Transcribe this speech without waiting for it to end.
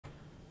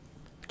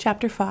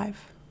Chapter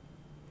 5.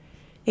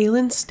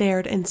 Aelin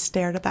stared and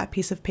stared at that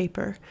piece of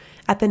paper,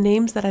 at the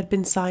names that had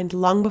been signed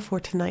long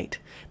before tonight,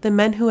 the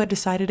men who had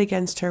decided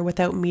against her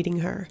without meeting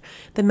her,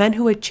 the men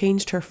who had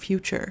changed her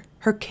future,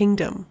 her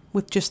kingdom,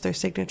 with just their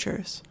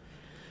signatures.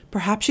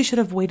 Perhaps she should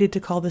have waited to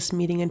call this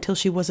meeting until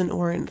she was in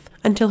Orinth,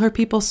 until her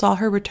people saw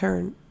her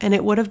return, and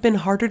it would have been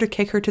harder to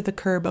kick her to the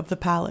curb of the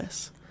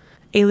palace.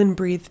 Aelin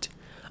breathed.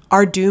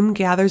 Our doom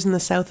gathers in the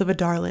south of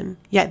Adarlan,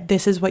 yet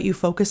this is what you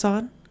focus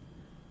on?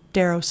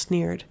 Darrow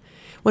sneered.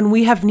 When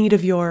we have need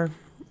of your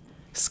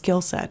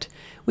skill set,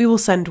 we will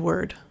send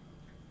word.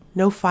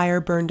 No fire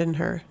burned in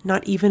her,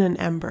 not even an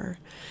ember,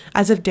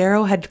 as if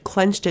Darrow had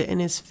clenched it in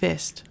his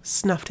fist,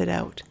 snuffed it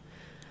out.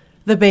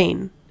 The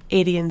Bane,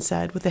 Aedion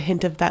said, with a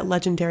hint of that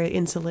legendary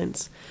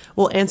insolence,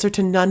 will answer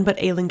to none but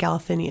Aelin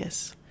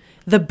Galathinius.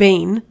 The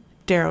Bane,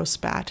 Darrow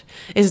spat,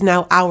 is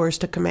now ours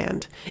to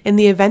command. In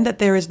the event that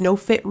there is no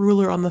fit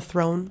ruler on the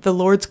throne, the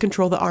lords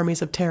control the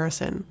armies of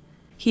Terrasen.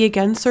 He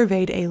again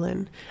surveyed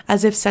Aelin,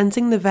 as if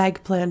sensing the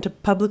vague plan to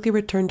publicly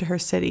return to her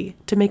city,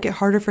 to make it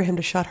harder for him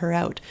to shut her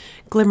out,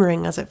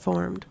 glimmering as it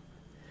formed.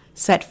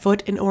 Set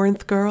foot in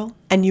Orinth, girl,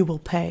 and you will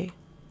pay.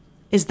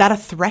 Is that a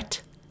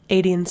threat?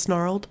 Aedion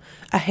snarled,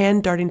 a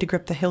hand darting to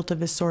grip the hilt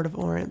of his sword of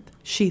Orinth,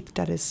 sheathed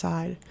at his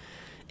side.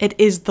 It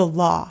is the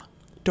law,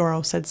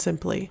 Darrow said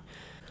simply.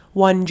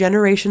 One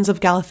generations of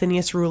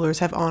Galathinius rulers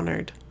have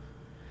honored.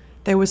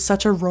 There was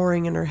such a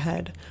roaring in her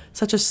head,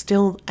 such a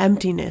still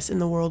emptiness in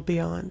the world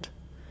beyond.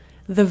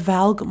 The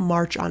Valg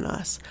march on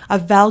us. A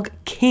Valg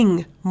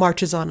king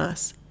marches on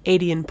us,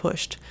 Aedion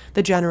pushed,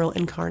 the general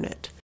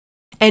incarnate.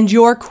 And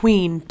your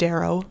queen,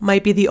 Darrow,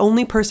 might be the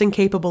only person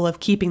capable of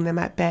keeping them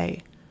at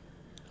bay.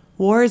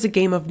 War is a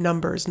game of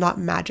numbers, not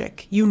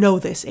magic. You know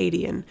this,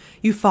 Aedion.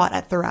 You fought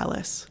at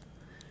Theralis.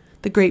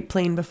 The great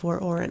plain before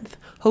Orinth,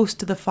 host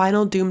to the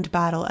final doomed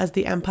battle as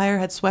the Empire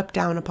had swept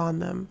down upon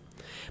them.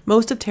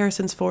 Most of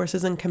Terrasen's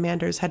forces and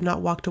commanders had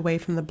not walked away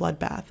from the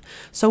bloodbath,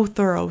 so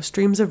thorough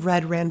streams of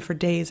red ran for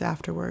days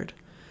afterward.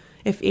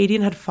 If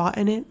Aedion had fought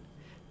in it,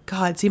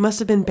 gods, he must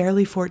have been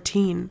barely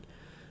 14.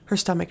 Her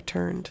stomach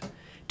turned.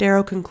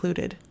 Darrow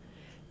concluded,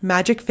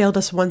 Magic failed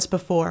us once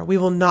before. We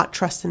will not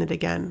trust in it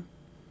again.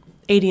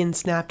 Aedion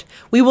snapped,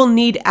 We will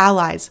need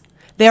allies.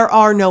 There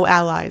are no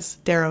allies,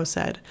 Darrow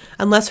said,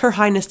 unless Her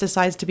Highness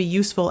decides to be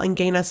useful and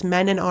gain us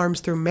men and arms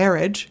through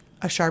marriage,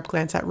 a sharp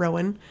glance at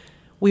Rowan.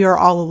 We are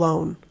all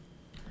alone.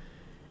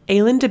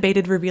 Aelin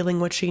debated revealing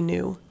what she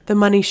knew, the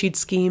money she'd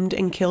schemed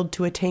and killed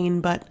to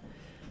attain, but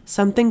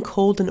something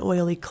cold and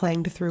oily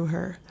clanged through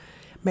her.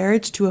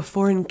 Marriage to a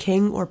foreign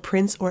king or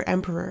prince or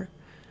emperor.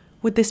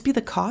 Would this be the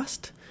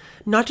cost?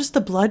 Not just the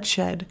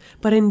bloodshed,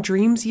 but in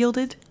dreams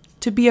yielded?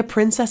 To be a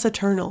princess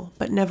eternal,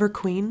 but never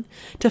queen?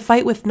 To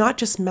fight with not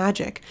just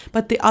magic,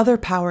 but the other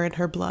power in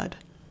her blood?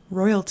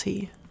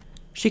 Royalty.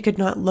 She could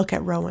not look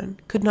at Rowan,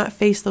 could not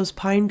face those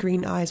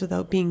pine-green eyes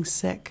without being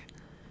sick.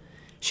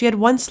 She had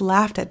once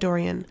laughed at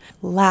Dorian,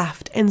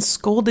 laughed and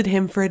scolded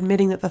him for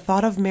admitting that the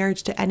thought of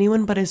marriage to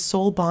anyone but his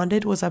soul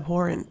bonded was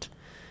abhorrent.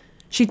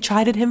 She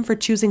chided him for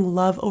choosing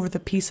love over the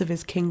peace of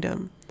his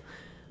kingdom.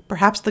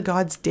 Perhaps the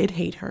gods did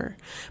hate her.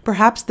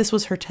 Perhaps this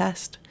was her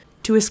test,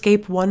 to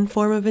escape one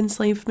form of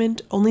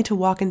enslavement only to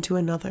walk into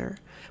another.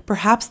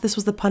 Perhaps this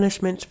was the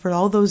punishment for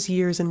all those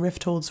years in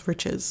Rifthold's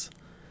riches.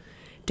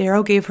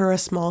 Darrow gave her a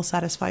small,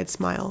 satisfied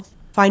smile.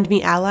 Find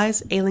me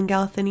allies, Aelin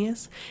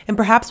Galathinius, and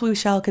perhaps we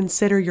shall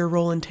consider your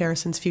role in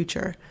Terrasen's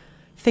future.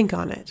 Think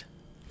on it.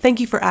 Thank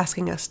you for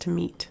asking us to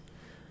meet.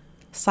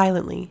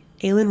 Silently,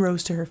 Aelin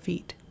rose to her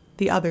feet.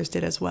 The others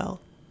did as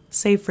well,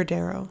 save for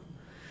Darrow.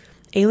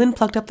 Aelin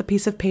plucked up the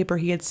piece of paper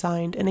he had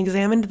signed and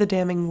examined the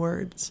damning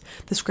words,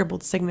 the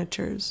scribbled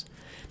signatures.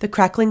 The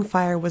crackling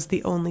fire was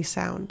the only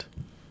sound.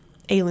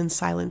 Aelin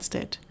silenced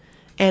it,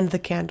 and the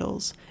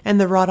candles,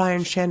 and the wrought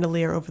iron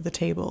chandelier over the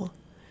table.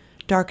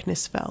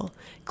 Darkness fell,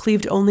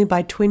 cleaved only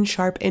by twin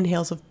sharp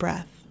inhales of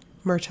breath,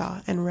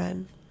 Murtaugh and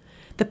Wren.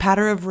 The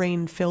patter of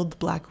rain filled the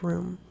black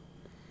room.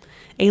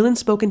 Aelin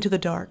spoke into the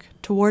dark,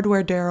 toward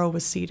where Darrow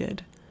was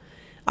seated.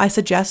 I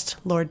suggest,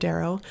 Lord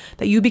Darrow,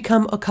 that you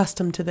become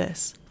accustomed to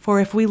this,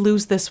 for if we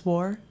lose this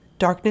war,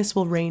 darkness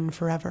will reign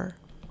forever.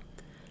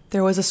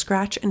 There was a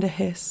scratch and a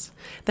hiss,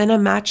 then a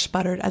match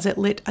sputtered as it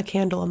lit a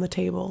candle on the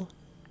table.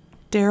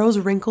 Darrow's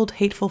wrinkled,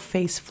 hateful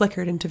face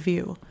flickered into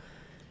view.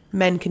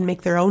 Men can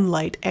make their own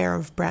light, heir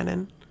of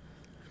Brannon.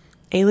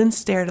 Aelin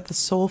stared at the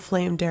sole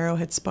flame Darrow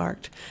had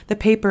sparked. The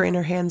paper in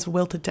her hands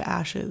wilted to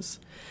ashes.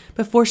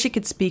 Before she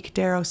could speak,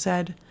 Darrow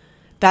said,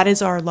 That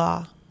is our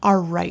law, our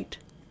right.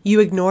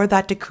 You ignore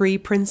that decree,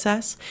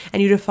 princess,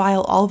 and you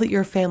defile all that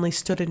your family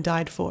stood and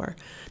died for.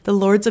 The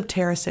lords of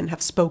Terrasen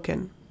have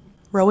spoken.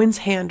 Rowan's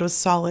hand was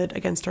solid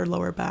against her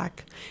lower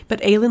back,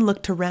 but Aelin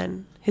looked to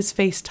Wren, his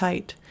face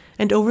tight,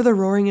 and over the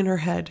roaring in her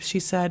head, she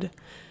said,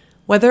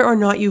 Whether or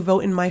not you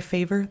vote in my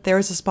favor, there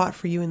is a spot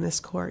for you in this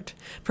court,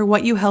 for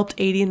what you helped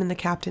Aedion and the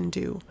captain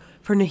do,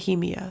 for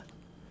Nehemia.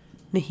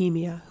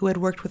 Nehemia, who had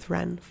worked with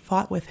Wren,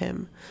 fought with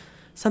him.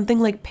 Something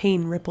like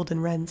pain rippled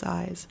in Wren's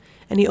eyes,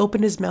 and he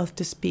opened his mouth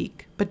to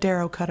speak, but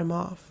Darrow cut him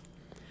off.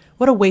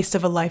 What a waste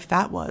of a life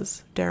that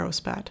was, Darrow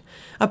spat.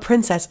 A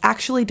princess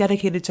actually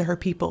dedicated to her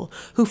people,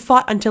 who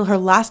fought until her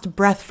last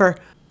breath for—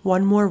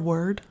 "One more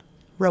word,"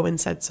 Rowan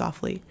said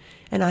softly,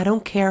 "and I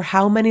don't care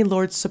how many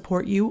lords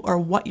support you or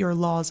what your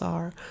laws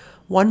are.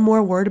 One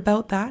more word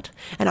about that,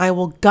 and I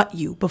will gut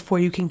you before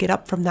you can get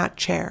up from that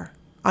chair.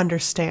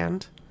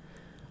 Understand?"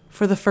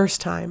 For the first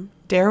time,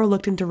 Darrow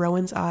looked into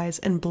Rowan's eyes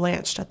and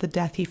blanched at the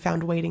death he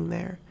found waiting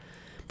there.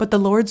 But the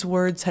Lord's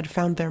words had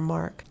found their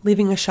mark,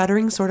 leaving a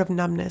shuddering sort of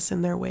numbness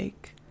in their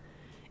wake.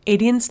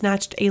 Adian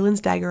snatched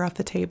Aylin's dagger off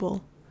the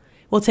table.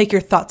 "We'll take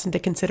your thoughts into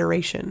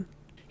consideration."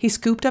 He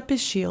scooped up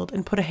his shield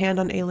and put a hand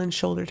on Aylin's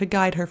shoulder to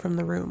guide her from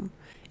the room.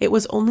 It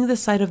was only the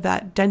sight of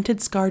that dented,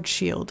 scarred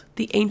shield,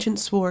 the ancient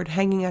sword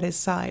hanging at his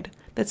side,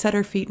 that set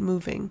her feet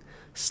moving,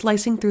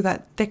 slicing through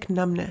that thick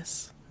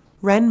numbness.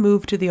 Wren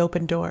moved to the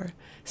open door,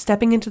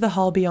 stepping into the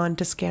hall beyond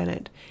to scan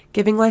it,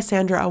 giving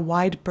Lysandra a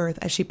wide berth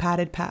as she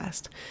padded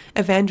past,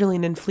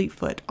 Evangeline and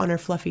Fleetfoot on her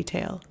fluffy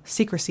tail.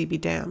 Secrecy be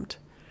damned.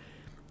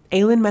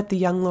 Aylin met the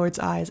young lord's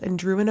eyes and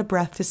drew in a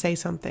breath to say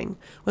something,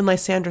 when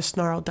Lysandra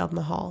snarled down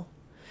the hall.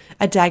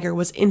 A dagger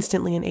was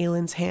instantly in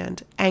Aylin's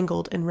hand,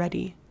 angled and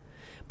ready.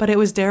 But it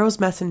was Darrow's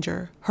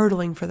messenger,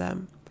 hurtling for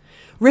them.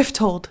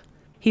 "Rifthold!"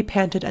 he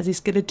panted as he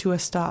skidded to a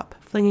stop,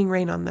 flinging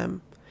rein on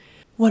them.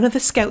 "One of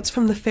the scouts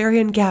from the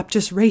Farian Gap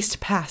just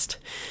raced past.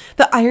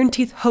 The Iron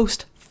Teeth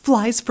host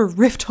flies for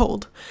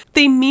Rifthold.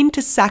 They mean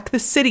to sack the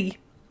city."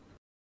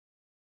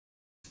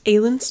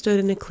 Aylin stood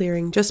in a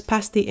clearing just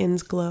past the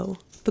inn's glow,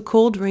 the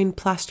cold rain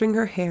plastering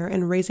her hair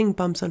and raising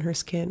bumps on her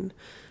skin,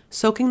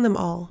 soaking them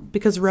all,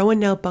 because Rowan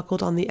now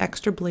buckled on the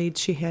extra blades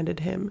she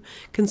handed him,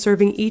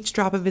 conserving each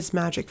drop of his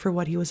magic for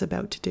what he was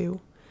about to do.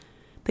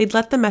 They'd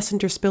let the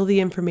messenger spill the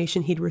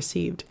information he'd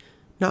received.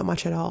 Not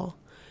much at all.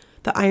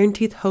 The Iron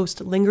Teeth host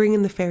lingering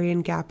in the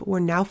Farian Gap were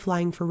now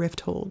flying for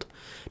Rifthold.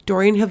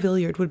 Dorian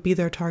Haviliard would be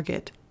their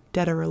target,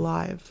 dead or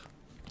alive.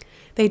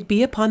 They'd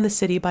be upon the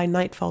city by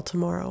nightfall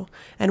tomorrow,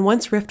 and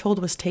once Rifthold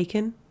was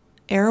taken,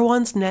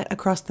 Erewhon's net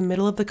across the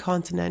middle of the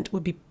continent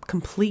would be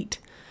complete.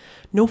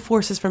 No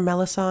forces from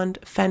Melisande,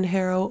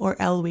 Fenharrow, or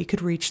Elwë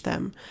could reach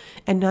them,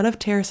 and none of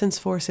Terrason's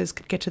forces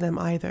could get to them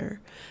either,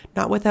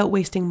 not without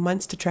wasting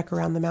months to trek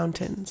around the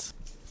mountains.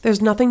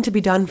 "There's nothing to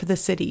be done for the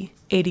city,"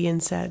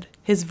 Adian said,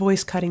 his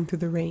voice cutting through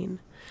the rain.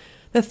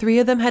 The three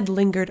of them had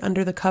lingered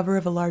under the cover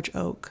of a large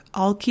oak,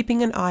 all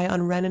keeping an eye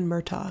on Wren and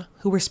Murtaugh,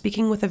 who were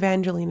speaking with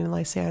Evangeline and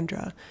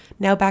Lysandra,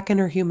 now back in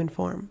her human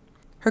form.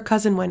 Her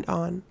cousin went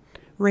on,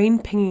 rain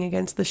pinging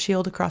against the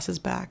shield across his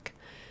back.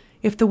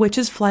 "If the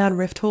witches fly on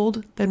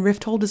Rifthold, then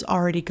Rifthold is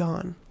already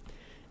gone."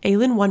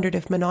 Aylin wondered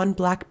if Manon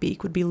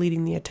Blackbeak would be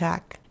leading the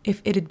attack,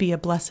 if it'd be a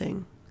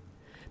blessing.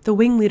 The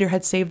wing leader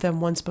had saved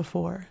them once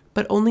before,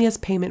 but only as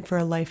payment for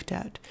a life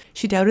debt.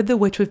 She doubted the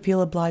witch would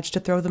feel obliged to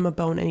throw them a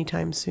bone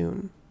anytime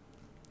soon.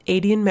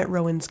 Adian met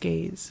Rowan's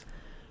gaze.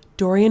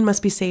 "Dorian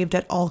must be saved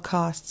at all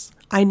costs.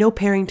 I know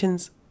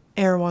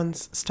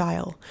Erewhon's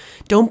style.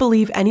 Don't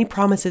believe any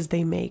promises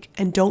they make,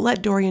 and don't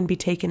let Dorian be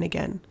taken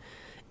again."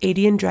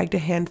 Adian dragged a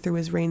hand through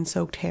his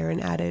rain-soaked hair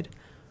and added,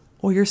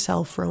 "Or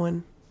yourself,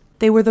 Rowan."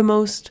 They were the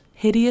most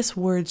hideous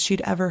words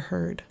she'd ever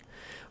heard.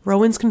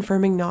 Rowan's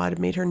confirming nod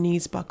made her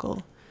knees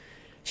buckle.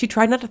 She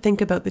tried not to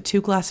think about the 2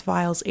 glass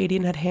vials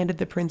Adian had handed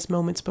the prince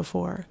moments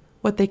before,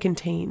 what they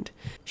contained.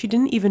 She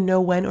didn't even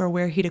know when or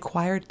where he'd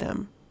acquired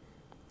them.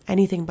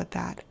 Anything but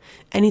that.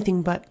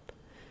 Anything but—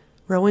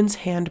 Rowan's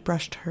hand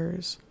brushed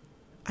hers.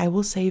 "I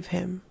will save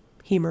him,"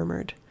 he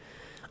murmured.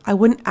 "I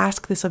wouldn't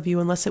ask this of you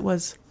unless it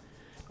was—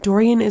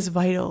 Dorian is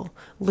vital.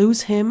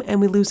 Lose him,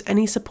 and we lose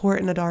any support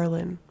in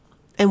Adarlan,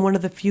 and one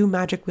of the few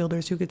magic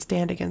wielders who could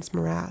stand against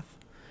Marath."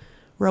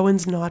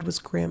 Rowan's nod was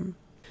grim.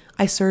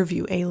 "I serve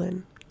you,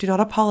 Aylin. Do not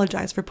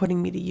apologize for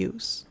putting me to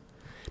use."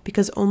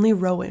 Because only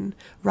Rowan,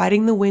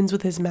 riding the winds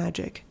with his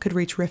magic, could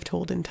reach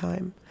Rifthold in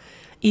time.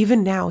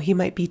 Even now, he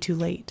might be too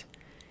late.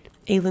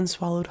 Aylin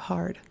swallowed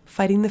hard,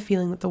 fighting the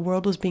feeling that the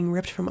world was being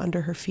ripped from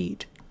under her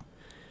feet.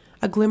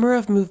 A glimmer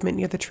of movement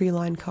near the tree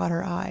line caught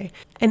her eye,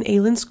 and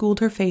Aylin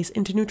schooled her face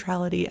into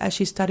neutrality as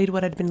she studied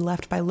what had been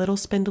left by little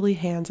spindly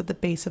hands at the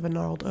base of a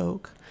gnarled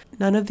oak.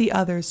 None of the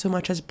others so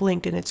much as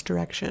blinked in its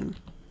direction.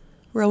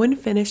 Rowan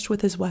finished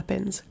with his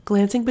weapons,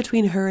 glancing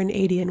between her and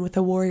Adian with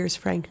a warrior's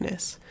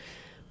frankness.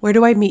 "Where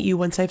do I meet you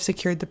once I've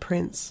secured the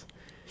prince?"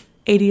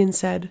 Adian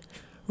said,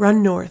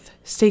 "Run north.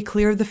 Stay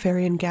clear of the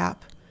Farian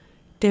Gap."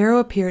 Darrow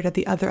appeared at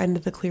the other end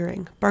of the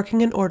clearing,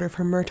 barking an order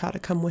for Murtaugh to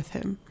come with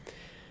him.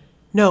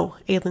 "No,"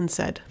 Aylin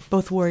said.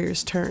 Both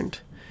warriors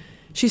turned.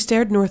 She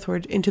stared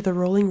northward into the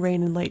rolling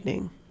rain and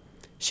lightning.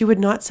 She would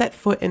not set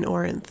foot in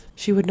Orinth.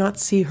 She would not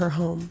see her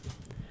home.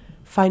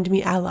 "Find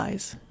me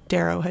allies,"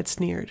 Darrow had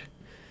sneered.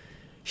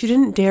 She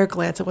didn't dare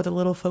glance at what the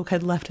little folk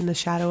had left in the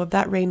shadow of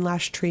that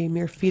rain-lashed tree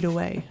mere feet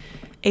away.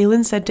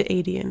 Aylin said to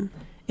Adian,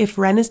 "If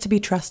Wren is to be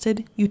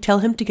trusted, you tell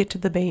him to get to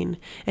the Bane,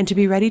 and to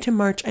be ready to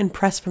march and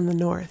press from the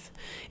north.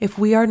 If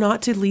we are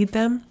not to lead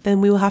them, then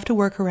we will have to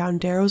work around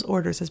Darrow's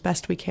orders as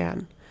best we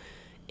can."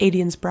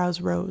 Adian's brows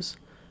rose.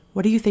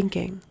 "What are you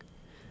thinking?"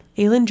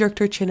 Aylin jerked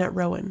her chin at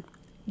Rowan.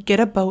 Get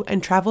a boat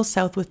and travel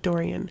south with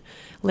Dorian.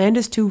 Land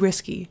is too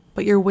risky,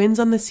 but your winds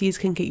on the seas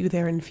can get you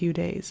there in a few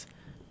days.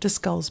 To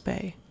Skull's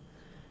Bay.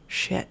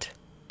 Shit,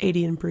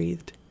 Adian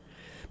breathed.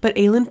 But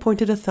Aelin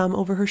pointed a thumb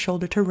over her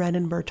shoulder to Ren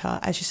and Murtaugh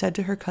as she said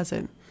to her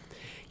cousin,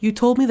 "You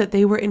told me that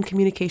they were in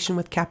communication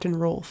with Captain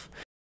Rolfe.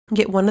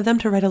 Get one of them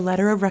to write a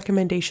letter of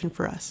recommendation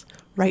for us,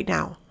 right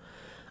now."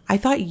 "I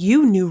thought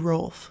you knew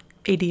Rolfe,"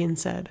 Adian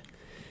said.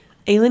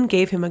 Aelin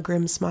gave him a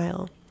grim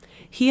smile.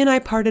 "He and I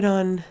parted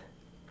on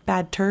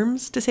bad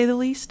terms, to say the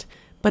least,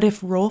 but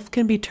if Rolfe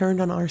can be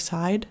turned on our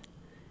side,"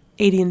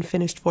 Adian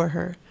finished for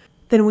her,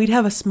 "then we'd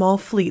have a small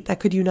fleet that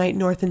could unite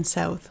north and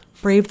south,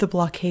 brave the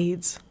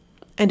blockades.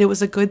 And it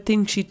was a good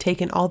thing she'd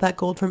taken all that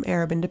gold from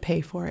Erebin to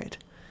pay for it.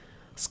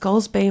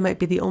 Skull's Bay might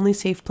be the only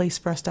safe place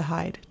for us to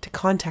hide, to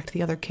contact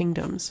the other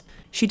kingdoms.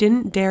 She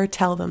didn't dare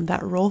tell them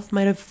that Rolfe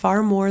might have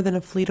far more than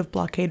a fleet of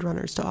blockade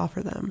runners to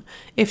offer them,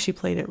 if she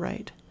played it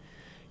right.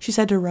 She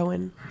said to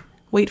Rowan,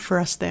 "Wait for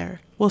us there.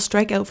 We'll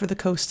strike out for the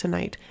coast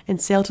tonight and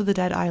sail to the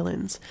Dead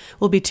Islands.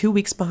 We'll be 2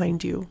 weeks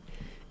behind you."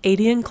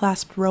 Adian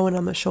clasped Rowan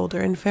on the shoulder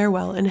in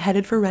farewell and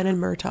headed for Ren and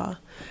Murtaugh.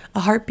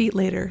 A heartbeat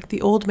later,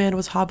 the old man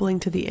was hobbling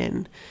to the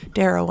inn,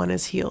 Darrow on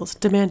his heels,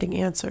 demanding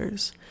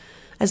answers.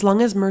 As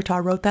long as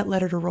Murtaugh wrote that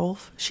letter to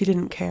Rolfe, she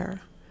didn't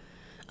care.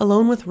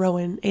 Alone with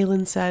Rowan,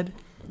 Aelin said,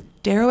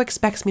 "Darrow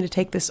expects me to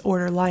take this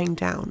order lying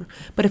down,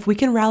 but if we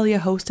can rally a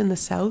host in the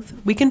south,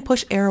 we can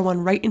push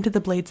Erewhon right into the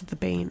blades of the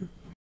Bane.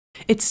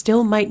 It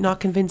still might not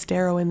convince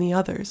Darrow and the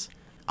others.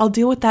 I'll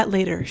deal with that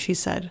later," she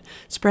said,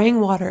 spraying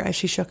water as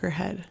she shook her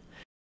head.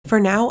 "For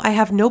now, I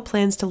have no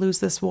plans to lose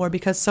this war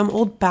because some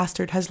old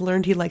bastard has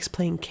learned he likes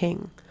playing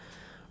king."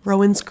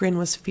 Rowan's grin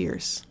was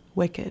fierce,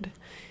 wicked.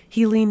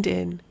 He leaned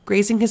in,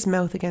 grazing his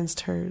mouth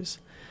against hers.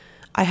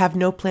 "I have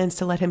no plans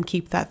to let him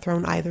keep that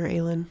throne either,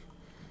 Aelin."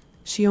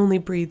 She only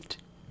breathed,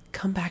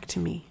 "Come back to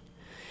me."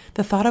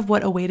 The thought of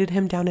what awaited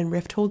him down in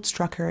Rifthold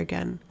struck her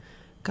again.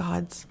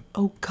 Gods,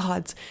 oh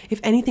gods, if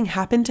anything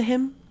happened to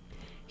him?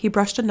 He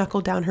brushed a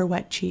knuckle down her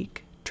wet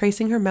cheek,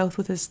 tracing her mouth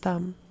with his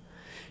thumb.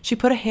 She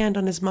put a hand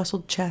on his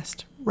muscled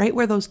chest, right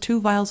where those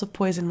 2 vials of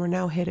poison were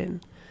now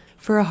hidden.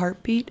 For a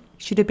heartbeat,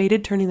 she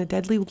debated turning the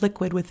deadly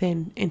liquid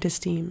within into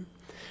steam.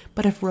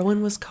 But if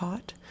Rowan was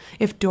caught,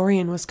 if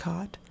Dorian was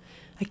caught,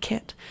 I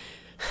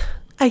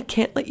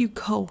can't let you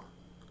go."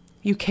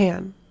 "You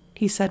can,"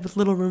 he said with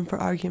little room for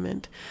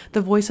argument,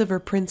 the voice of her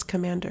prince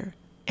commander,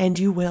 "and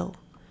you will."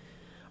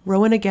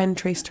 Rowan again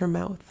traced her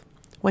mouth.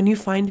 "When you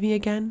find me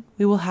again,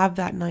 we will have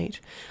that night.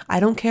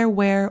 I don't care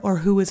where or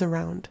who is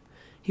around."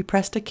 He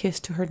pressed a kiss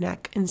to her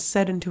neck and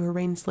said into her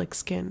rain-slick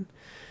skin,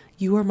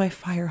 "You are my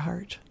fire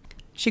heart."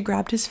 She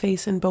grabbed his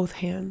face in both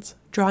hands,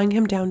 drawing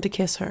him down to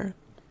kiss her.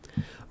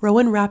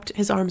 Rowan wrapped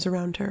his arms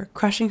around her,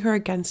 crushing her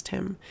against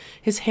him,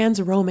 his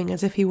hands roaming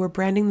as if he were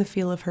branding the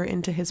feel of her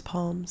into his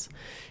palms.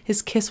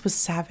 His kiss was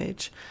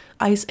savage,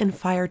 ice and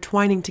fire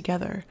twining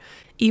together.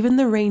 Even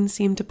the rain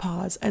seemed to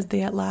pause as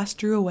they at last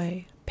drew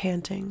away,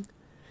 panting.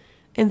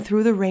 And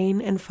through the rain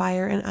and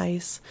fire and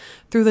ice,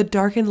 through the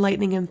darkened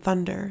lightning and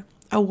thunder,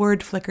 a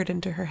word flickered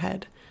into her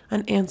head,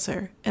 an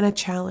answer and a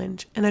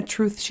challenge and a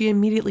truth she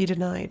immediately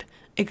denied,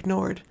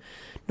 ignored,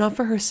 not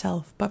for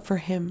herself, but for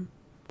him.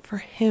 For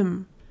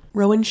him.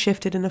 Rowan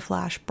shifted in a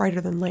flash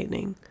brighter than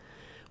lightning.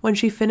 When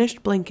she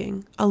finished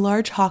blinking, a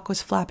large hawk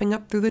was flapping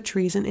up through the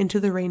trees and into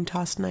the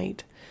rain-tossed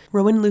night.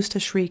 Rowan loosed a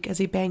shriek as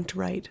he banked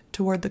right,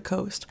 toward the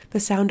coast, the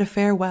sound of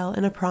farewell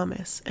and a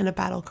promise and a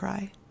battle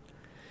cry.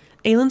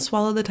 Aelin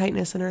swallowed the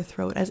tightness in her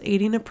throat as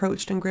Adian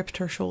approached and gripped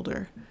her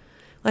shoulder.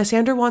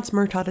 "Lysander wants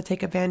Murtaugh to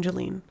take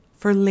Evangeline,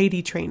 for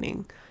lady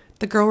training.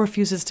 The girl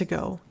refuses to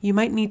go. You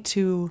might need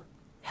to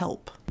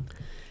help."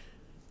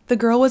 The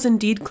girl was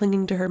indeed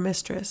clinging to her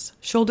mistress,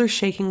 shoulders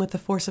shaking with the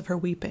force of her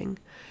weeping.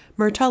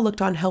 Murtaugh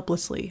looked on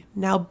helplessly,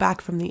 now back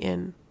from the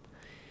inn.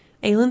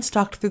 Aelin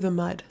stalked through the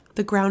mud,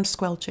 the ground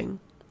squelching.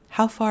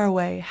 How far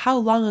away, how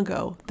long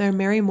ago, their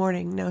merry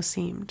morning now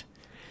seemed.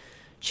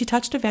 She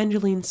touched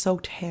Evangeline's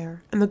soaked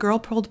hair, and the girl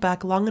pulled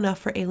back long enough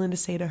for Aelin to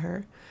say to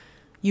her,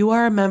 "You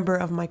are a member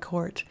of my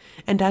court,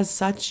 and as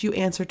such you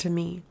answer to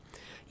me.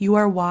 You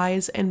are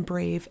wise and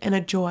brave and a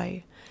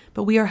joy,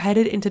 but we are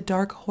headed into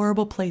dark,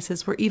 horrible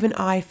places where even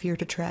I fear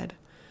to tread."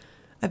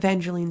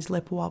 Evangeline's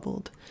lip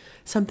wobbled.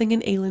 Something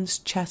in Aelin's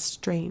chest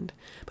strained,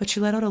 but she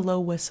let out a low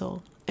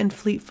whistle, and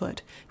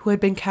Fleetfoot, who had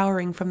been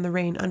cowering from the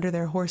rain under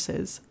their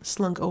horses,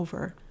 slunk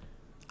over.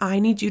 "I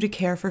need you to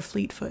care for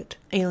Fleetfoot,"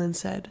 Aelin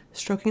said,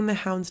 stroking the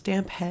hound's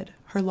damp head,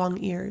 her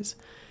long ears.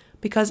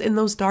 "Because in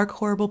those dark,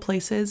 horrible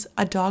places,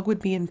 a dog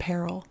would be in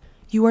peril.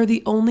 You are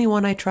the only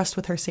one I trust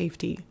with her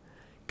safety.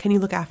 Can you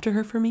look after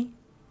her for me?"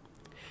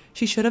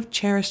 She should have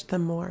cherished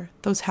them more,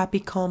 those happy,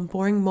 calm,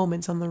 boring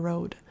moments on the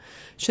road.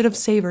 Should have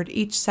savored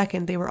each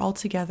second they were all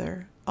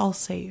together, all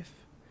safe.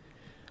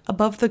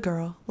 Above the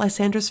girl,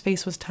 Lysandra's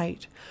face was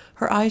tight.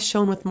 Her eyes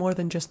shone with more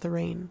than just the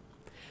rain.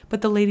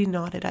 But the lady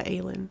nodded at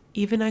Aelin,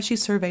 even as she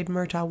surveyed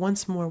Murtaugh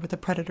once more with a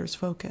predator's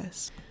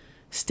focus.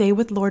 "Stay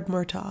with Lord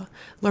Murtaugh,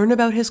 learn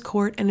about his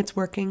court and its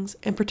workings,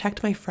 and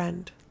protect my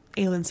friend,"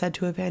 Aelin said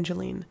to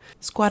Evangeline,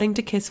 squatting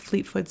to kiss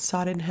Fleetfoot's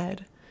sodden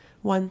head.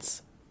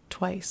 Once,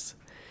 twice.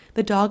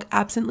 The dog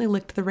absently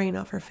licked the rain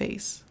off her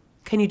face.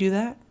 "Can you do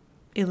that?"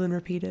 Aelin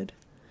repeated.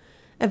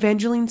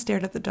 Evangeline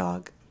stared at the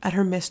dog, at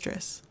her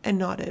mistress, and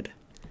nodded.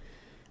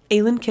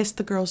 Aelin kissed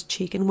the girl's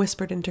cheek and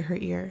whispered into her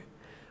ear,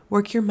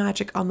 "Work your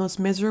magic on those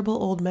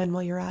miserable old men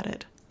while you're at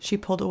it." She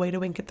pulled away to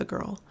wink at the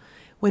girl.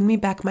 "Win me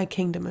back my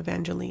kingdom,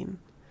 Evangeline."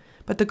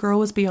 But the girl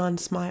was beyond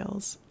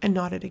smiles, and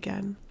nodded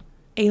again.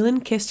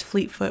 Aelin kissed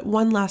Fleetfoot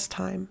one last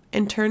time,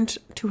 and turned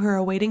to her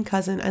awaiting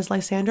cousin as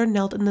Lysandra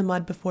knelt in the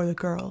mud before the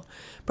girl,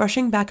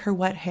 brushing back her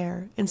wet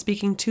hair and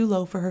speaking too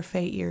low for her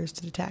fey ears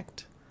to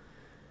detect.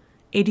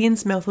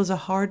 Adian's mouth was a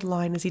hard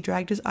line as he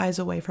dragged his eyes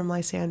away from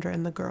Lysandra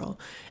and the girl,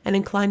 and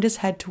inclined his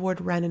head toward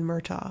Ren and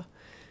Murtaugh.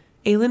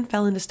 Aelin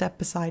fell into step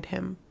beside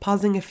him,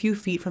 pausing a few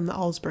feet from the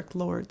Allsbrook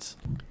lords.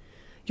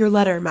 "Your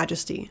letter,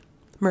 Majesty,"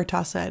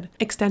 Murtaugh said,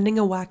 extending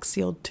a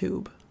wax-sealed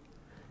tube.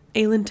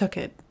 Aelin took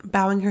it,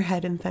 bowing her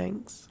head in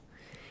thanks.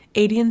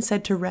 Adian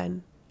said to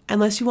Ren,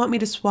 "Unless you want me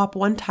to swap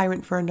one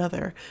tyrant for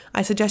another,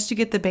 I suggest you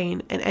get the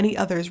Bane and any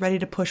others ready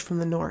to push from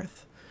the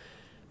north."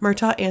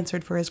 Murtaugh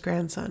answered for his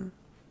grandson.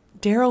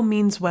 "Darrow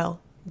means well."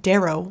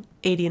 "Darrow,"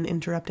 Adian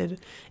interrupted,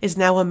 "is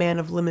now a man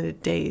of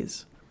limited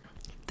days."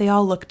 They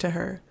all looked to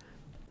her.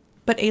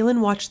 But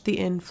Aelin watched the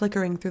inn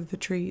flickering through the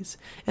trees,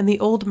 and the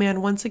old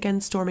man once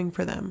again storming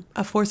for them,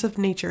 a force of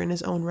nature in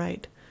his own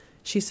right.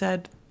 She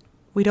said,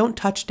 "We don't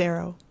touch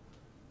Darrow."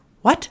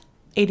 "What?"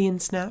 Adian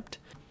snapped.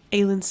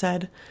 Aelin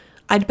said,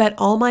 "I'd bet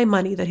all my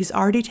money that he's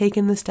already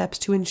taken the steps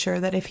to ensure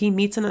that if he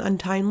meets an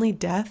untimely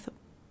death,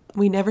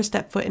 we never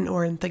step foot in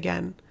Orinth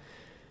again."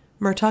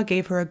 Murtaugh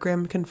gave her a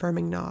grim,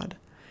 confirming nod.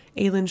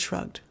 Aelin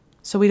shrugged.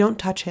 "So we don't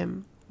touch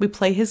him. We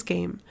play his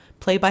game,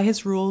 play by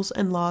his rules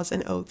and laws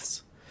and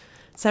oaths."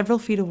 Several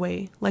feet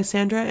away,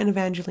 Lysandra and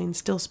Evangeline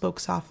still spoke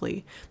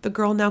softly, the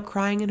girl now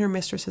crying in her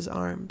mistress's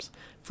arms,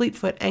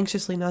 Fleetfoot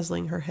anxiously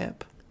nuzzling her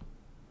hip.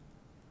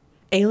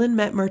 Aelin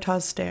met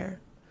Murtaugh's stare.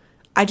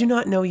 "I do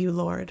not know you,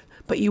 Lord,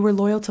 but you were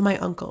loyal to my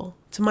uncle,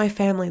 to my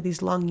family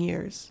these long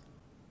years."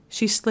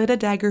 She slid a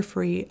dagger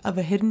free of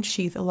a hidden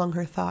sheath along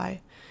her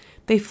thigh.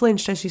 They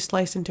flinched as she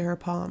sliced into her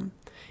palm.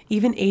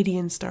 Even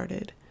Adian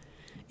started.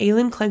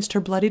 Aelin clenched her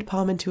bloodied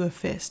palm into a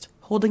fist,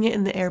 holding it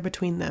in the air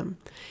between them.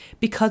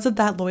 "Because of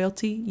that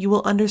loyalty, you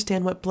will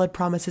understand what blood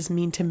promises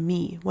mean to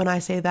me when I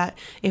say that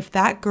if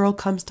that girl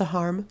comes to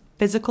harm,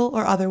 physical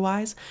or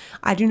otherwise,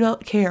 I do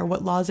not care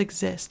what laws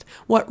exist,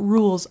 what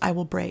rules I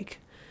will break."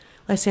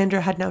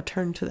 Lysandra had now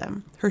turned to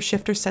them, her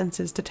shifter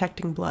senses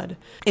detecting blood.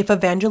 "If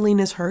Evangeline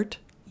is hurt,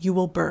 you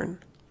will burn.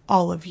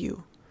 All of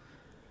you."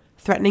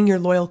 "Threatening your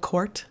loyal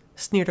court?"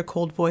 sneered a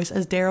cold voice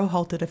as Darrow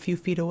halted a few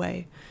feet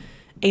away.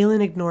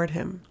 Aelin ignored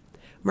him.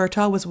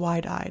 Murtaugh was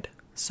wide-eyed.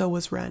 So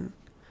was Ren.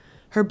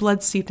 Her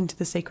blood seeped into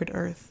the sacred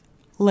earth.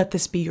 "Let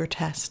this be your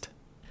test."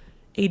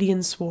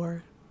 Adian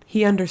swore.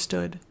 He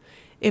understood.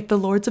 If the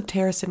lords of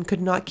Terrasen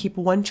could not keep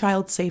one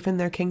child safe in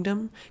their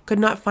kingdom, could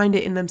not find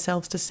it in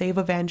themselves to save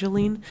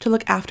Evangeline, to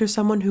look after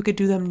someone who could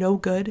do them no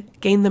good,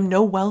 gain them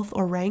no wealth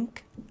or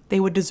rank, they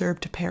would deserve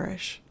to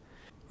perish.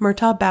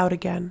 Murtaugh bowed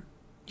again.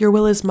 "Your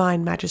will is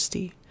mine,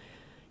 Majesty."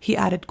 He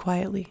added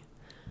quietly,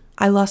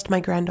 "I lost my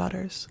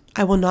granddaughters.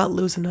 I will not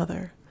lose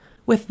another."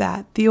 With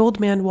that, the old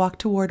man walked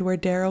toward where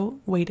Darrow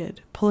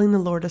waited, pulling the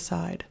lord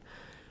aside.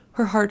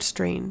 Her heart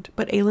strained,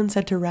 but Aelin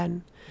said to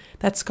Ren,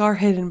 that scar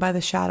hidden by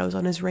the shadows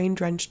on his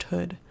rain-drenched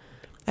hood,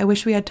 "I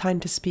wish we had time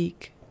to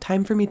speak,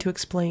 time for me to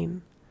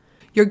explain."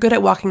 "You're good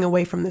at walking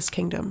away from this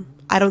kingdom.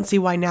 I don't see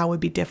why now would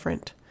be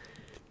different."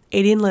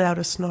 Adian let out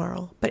a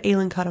snarl, but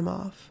Aelin cut him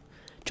off.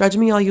 "Judge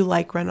me all you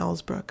like, Ren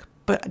Allsbrook,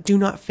 but do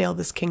not fail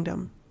this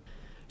kingdom."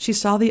 She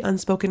saw the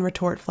unspoken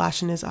retort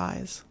flash in his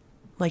eyes.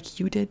 "Like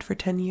you did for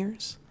 10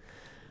 years?"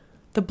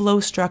 The blow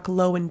struck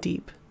low and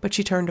deep, but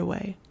she turned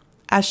away.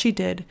 As she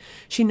did,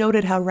 she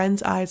noted how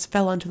Ren's eyes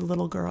fell onto the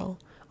little girl,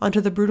 onto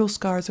the brutal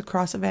scars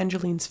across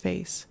Evangeline's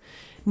face,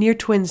 near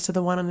twins to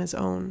the one on his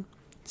own.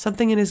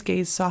 Something in his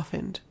gaze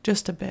softened,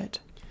 just a bit.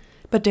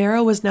 But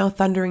Darrow was now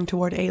thundering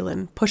toward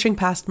Aelin, pushing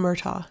past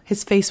Murtaugh,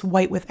 his face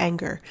white with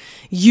anger.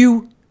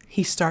 "You—"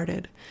 he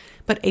started.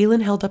 But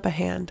Aelin held up a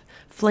hand,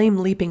 flame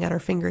leaping at her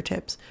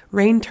fingertips,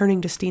 rain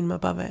turning to steam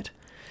above it.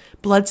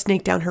 Blood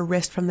snaked down her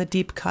wrist from the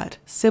deep cut,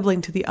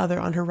 sibling to the other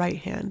on her right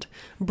hand,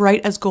 bright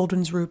as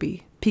Golden's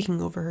ruby,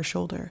 peeking over her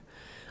shoulder.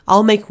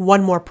 "I'll make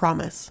one more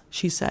promise,"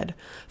 she said,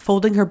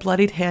 folding her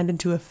bloodied hand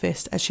into a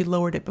fist as she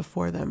lowered it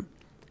before them.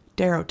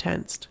 Darrow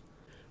tensed.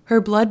 Her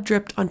blood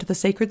dripped onto the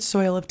sacred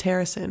soil of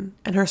Terrasen,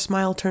 and her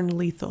smile turned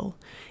lethal.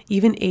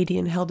 Even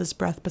Adian held his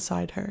breath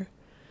beside her.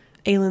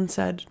 Aelin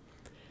said,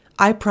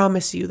 "I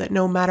promise you that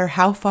no matter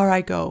how far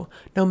I go,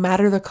 no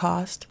matter the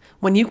cost,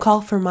 when you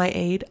call for my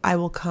aid, I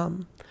will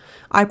come.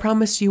 I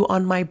promise you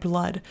on my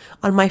blood,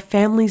 on my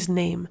family's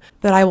name,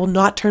 that I will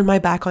not turn my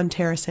back on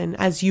Terrasen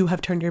as you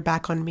have turned your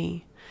back on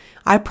me.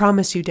 I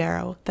promise you,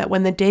 Darrow, that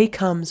when the day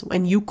comes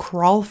when you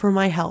crawl for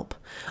my help,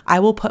 I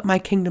will put my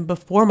kingdom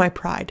before my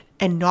pride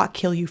and not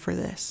kill you for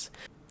this.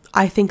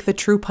 I think the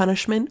true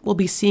punishment will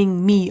be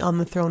seeing me on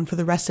the throne for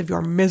the rest of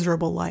your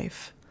miserable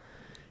life."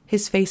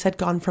 His face had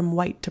gone from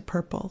white to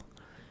purple.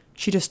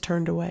 She just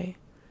turned away.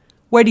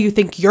 "Where do you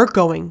think you're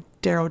going?"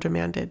 Darrow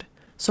demanded.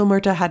 So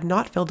Myrta had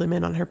not filled him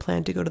in on her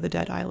plan to go to the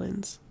Dead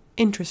Islands.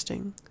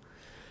 Interesting.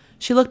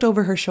 She looked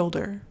over her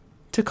shoulder.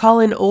 To call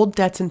in old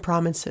debts and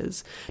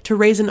promises, to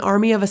raise an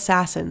army of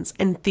assassins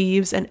and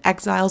thieves and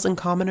exiles and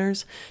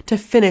commoners, to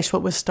finish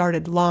what was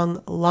started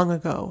long, long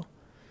ago.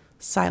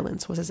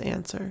 Silence was his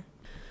answer.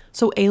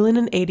 So Aelin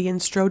and Adian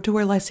strode to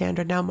where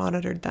Lysandra now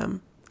monitored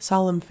them,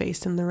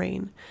 solemn-faced in the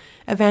rain,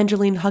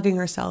 Evangeline hugging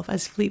herself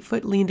as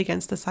Fleetfoot leaned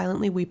against the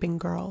silently weeping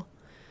girl.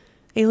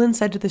 Aelin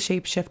said to the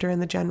shapeshifter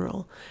and the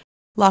general,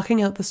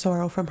 locking out the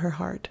sorrow from her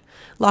heart,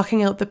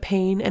 locking out the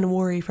pain and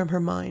worry from her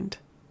mind,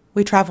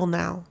 "We travel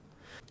now."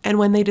 And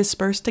when they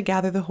dispersed to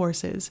gather the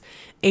horses,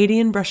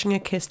 Adian brushing a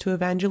kiss to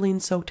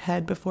Evangeline's soaked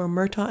head before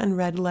Myrta and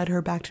Red led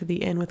her back to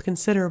the inn with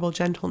considerable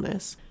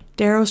gentleness,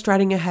 Darrow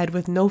striding ahead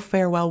with no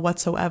farewell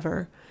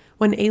whatsoever,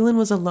 when Aelin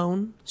was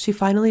alone, she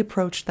finally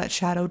approached that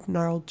shadowed,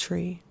 gnarled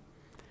tree.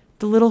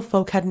 The little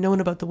folk had known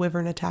about the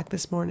wyvern attack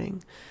this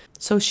morning,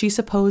 so she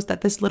supposed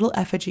that this little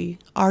effigy,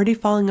 already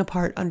falling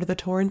apart under the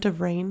torrent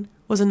of rain,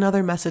 was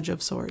another message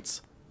of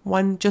sorts,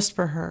 one just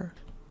for her.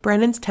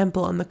 Brennan's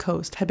temple on the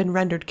coast had been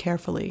rendered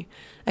carefully,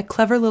 a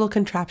clever little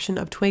contraption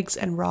of twigs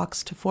and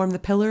rocks to form the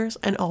pillars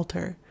and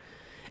altar,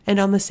 and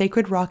on the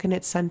sacred rock in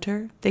its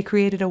center they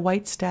created a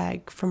white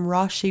stag from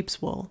raw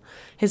sheep's wool,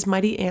 his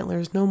mighty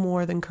antlers no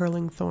more than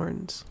curling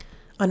thorns.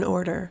 An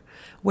order,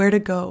 where to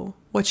go,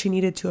 what she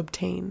needed to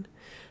obtain.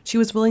 She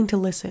was willing to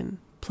listen,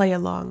 play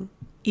along,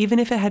 even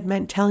if it had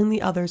meant telling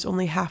the others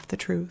only half the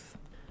truth.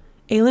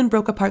 Aelin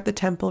broke apart the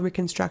temple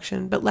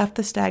reconstruction, but left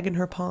the stag in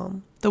her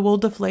palm, the wool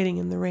deflating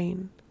in the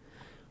rain.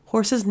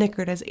 Horses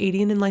nickered as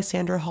Adian and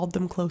Lysandra hauled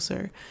them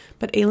closer,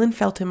 but Aelin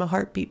felt him a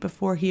heartbeat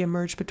before he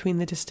emerged between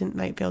the distant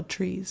night-veiled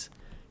trees.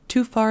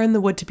 Too far in the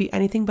wood to be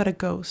anything but a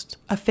ghost,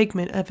 a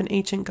figment of an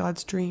ancient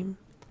god's dream.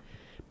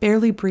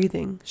 Barely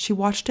breathing, she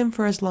watched him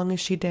for as long as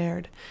she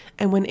dared,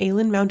 and when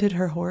Aelin mounted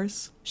her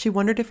horse, she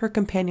wondered if her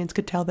companions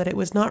could tell that it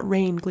was not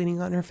rain gleaming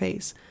on her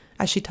face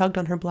as she tugged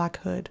on her black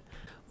hood,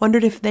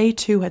 wondered if they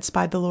too had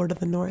spied the Lord of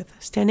the North,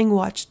 standing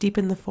watch deep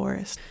in the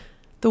forest,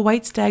 the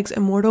white stag's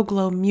immortal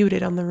glow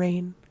muted on the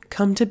rain,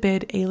 come to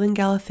bid Aelin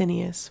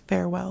Galathinius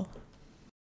farewell.